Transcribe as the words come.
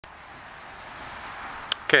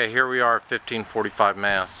Okay, here we are at 1545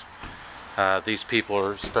 Mass. These people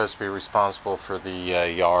are supposed to be responsible for the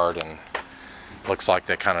yard, and looks like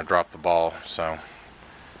they kind of dropped the ball, so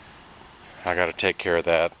I got to take care of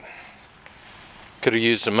that. Could have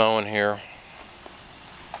used a mowing here.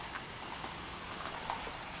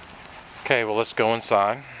 Okay, well, let's go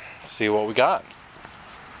inside, see what we got.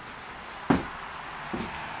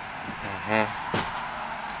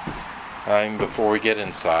 Even before we get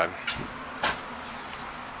inside.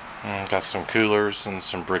 Got some coolers and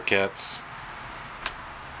some briquettes.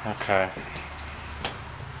 Okay,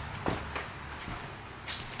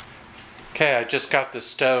 I just got the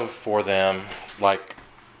stove for them like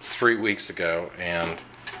 3 weeks ago, and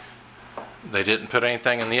they didn't put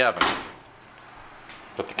anything in the oven.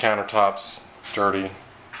 But the countertop's dirty.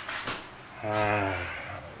 They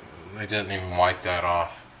didn't even wipe that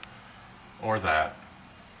off. Or that.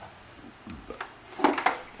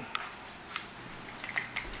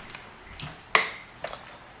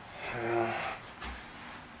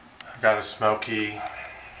 Got a smoky,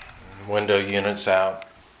 window units out.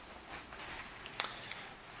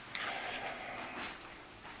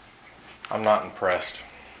 I'm not impressed.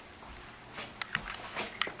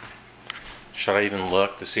 Should I even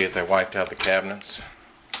look to see if they wiped out the cabinets?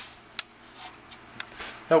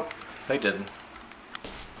 Nope, they didn't.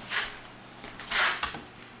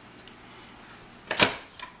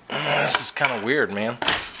 This is kind of weird, man.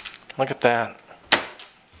 Look at that.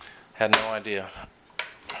 Had no idea.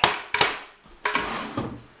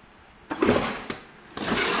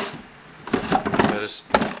 But it's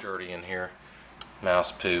dirty in here.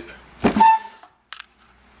 Mouse poop.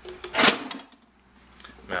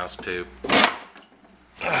 Mouse poop.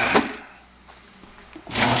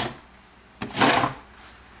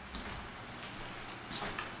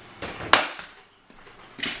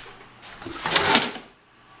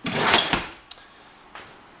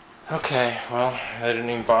 Okay, well, they didn't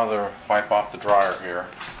even bother to wipe off the dryer here.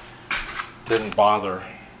 Didn't bother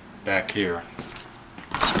back here.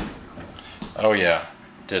 Oh yeah,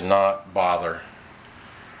 did not bother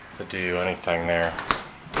to do anything there.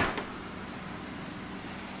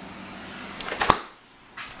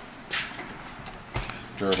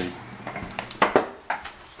 Dirty.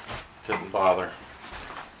 Didn't bother.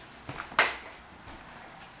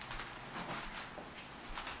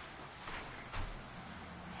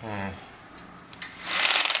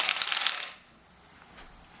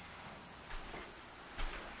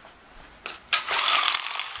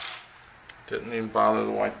 Didn't even bother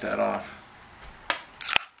to wipe that off.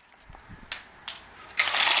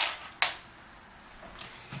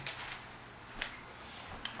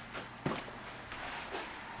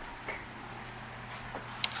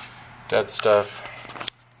 Dead stuff.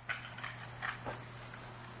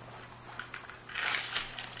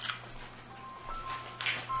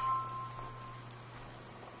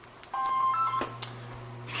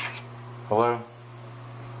 Hello?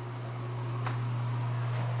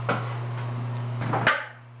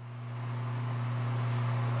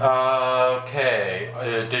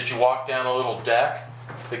 Okay, did you walk down a little deck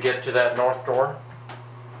to get to that north door?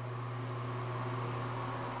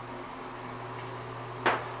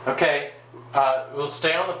 Okay, well,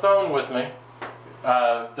 stay on the phone with me.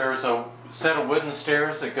 There's a set of wooden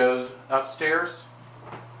stairs that goes upstairs.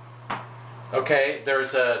 Okay,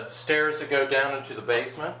 there's stairs that go down into the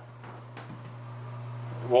basement.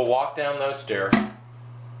 We'll walk down those stairs.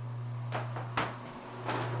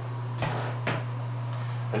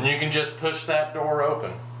 And you can just push that door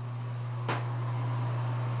open.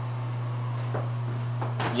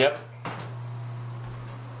 Yep.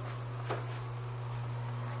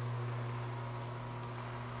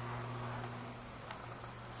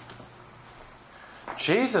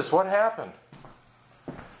 Jesus, what happened?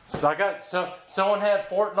 Someone had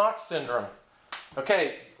Fort Knox syndrome.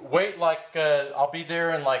 Okay, wait, I'll be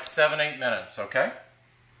there in like 7-8 minutes, okay?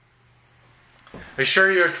 Are you sure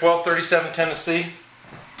you're at 1237 Tennessee?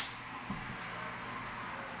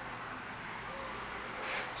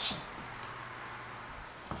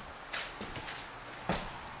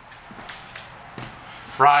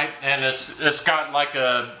 Right, and it's got like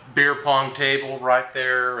a beer pong table right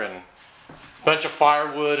there, and a bunch of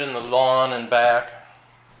firewood in the lawn and back.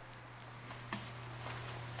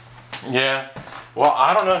 Yeah, well,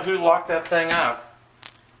 I don't know who locked that thing up,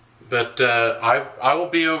 but I will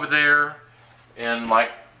be over there in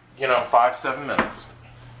like 5-7 minutes.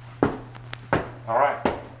 All right,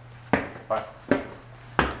 bye.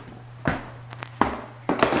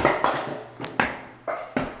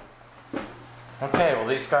 Okay, well,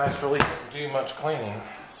 these guys really didn't do much cleaning,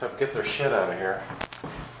 so get their shit out of here.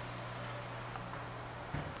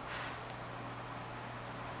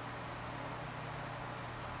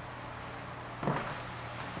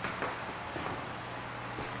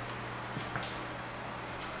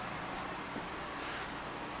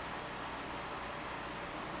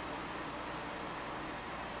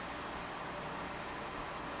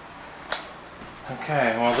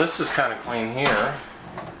 Okay, well this is kind of clean here.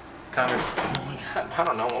 Kind of, I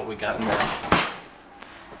don't know what we got in there.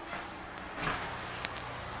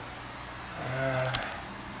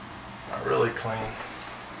 Not really clean.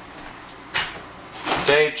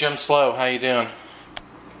 Dave, Jim Slow, how you doing?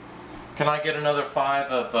 Can I get another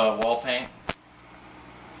 5 of wall paint?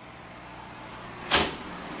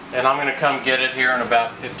 And I'm going to come get it here in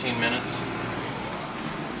about 15 minutes.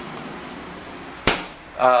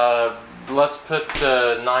 Let's put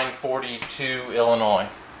 942 Illinois.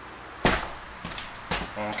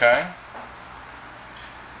 Okay.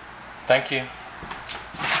 Thank you.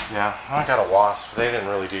 Yeah, I got a wasp. They didn't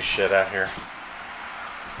really do shit out here.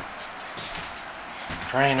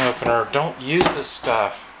 Drain opener. Don't use this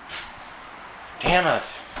stuff. Damn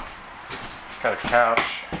it. Got a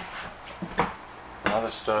couch. Other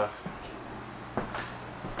stuff.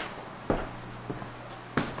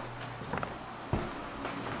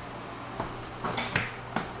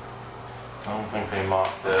 I don't think they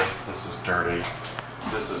mopped this. This is dirty.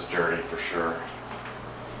 This is dirty for sure.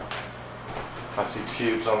 I see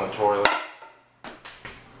pubes on the toilet.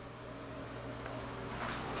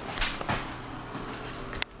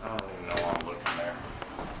 I don't even know why I'm looking there.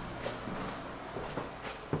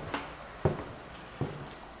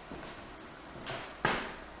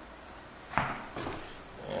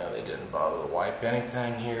 Yeah, they didn't bother to wipe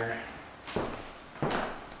anything here.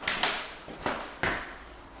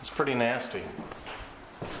 It's pretty nasty.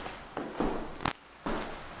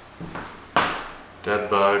 Dead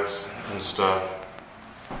bugs and stuff.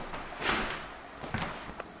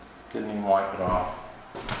 Didn't even wipe it off.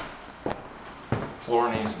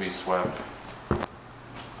 Floor needs to be swept.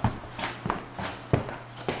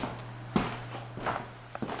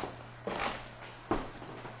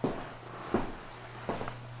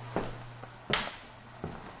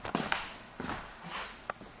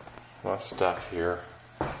 Enough stuff here.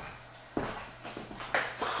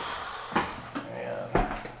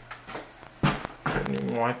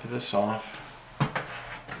 Wipe this off.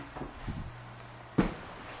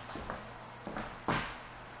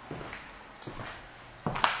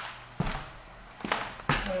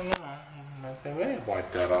 I don't know. They may have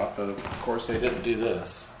wiped that off, but of course they didn't do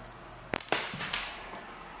this.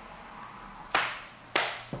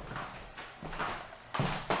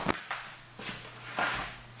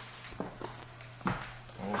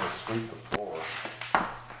 I'm going to sweep the floor.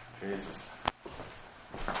 Jesus.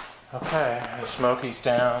 Okay, the smoky's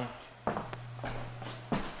down.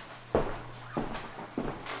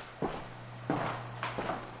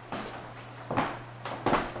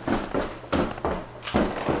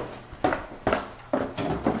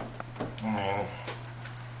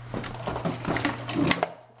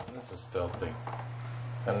 This is filthy.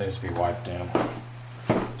 That needs to be wiped down.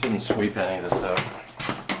 Didn't sweep any of this up.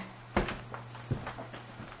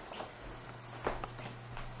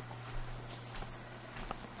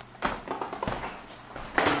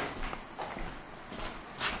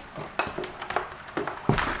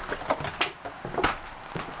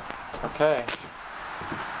 Okay,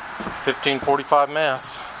 1545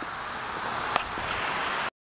 Mass.